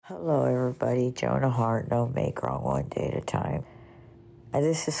Hello, everybody. Jonah Hart, no make wrong, one day at a time.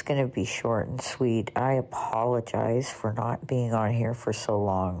 This is going to be short and sweet. I apologize for not being on here for so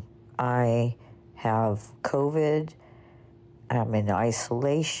long. I have COVID. I'm in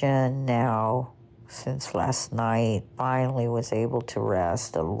isolation now since last night. Finally was able to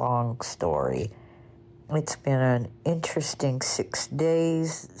rest. A long story. It's been an interesting 6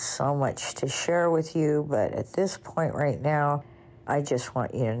 days. So much to share with you, but at this point right now, I just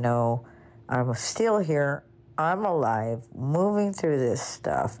want you to know I'm still here. I'm alive, moving through this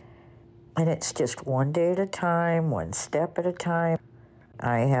stuff. And it's just one day at a time, one step at a time.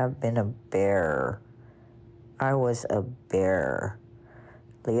 I have been a bear. I was a bear.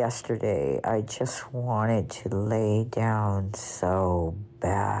 Yesterday, I just wanted to lay down so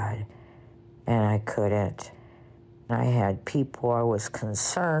bad, and I couldn't. I had people I was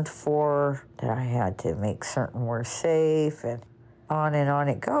concerned for that I had to make certain were safe, and on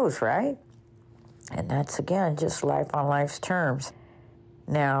it goes, right? And that's, again, just life on life's terms.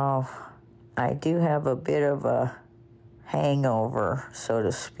 Now, I do have a bit of a hangover, so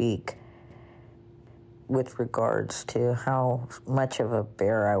to speak, with regards to how much of a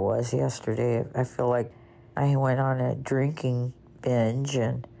bear I was yesterday. I feel like I went on a drinking binge,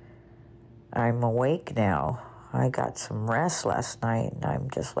 and I'm awake now. I got some rest last night, and I'm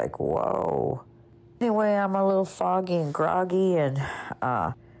just like, whoa. Anyway, I'm a little foggy and groggy, and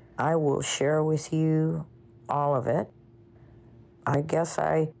I will share with you all of it. I guess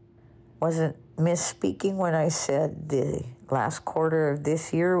I wasn't misspeaking when I said the last quarter of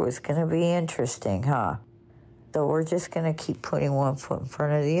this year was going to be interesting, huh? So we're just going to keep putting one foot in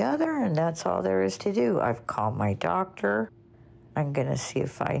front of the other, and that's all there is to do. I've called my doctor. I'm going to see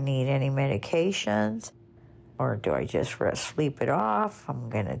if I need any medications. Or do I just sleep it off? I'm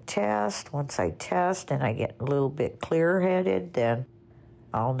going to test. Once I test and I get a little bit clear-headed, then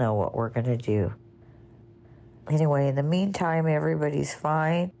I'll know what we're going to do. Anyway, in the meantime, everybody's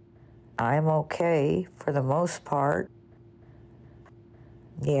fine. I'm okay for the most part.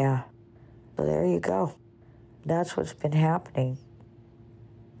 Yeah. So there you go. That's what's been happening.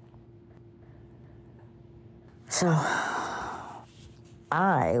 So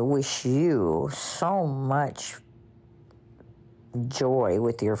I wish you so much joy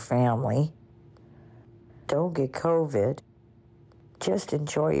with your family. Don't get COVID. Just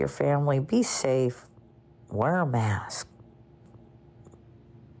enjoy your family. Be safe. Wear a mask.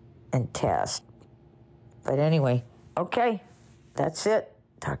 And test. But anyway, okay. That's it.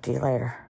 Talk to you later.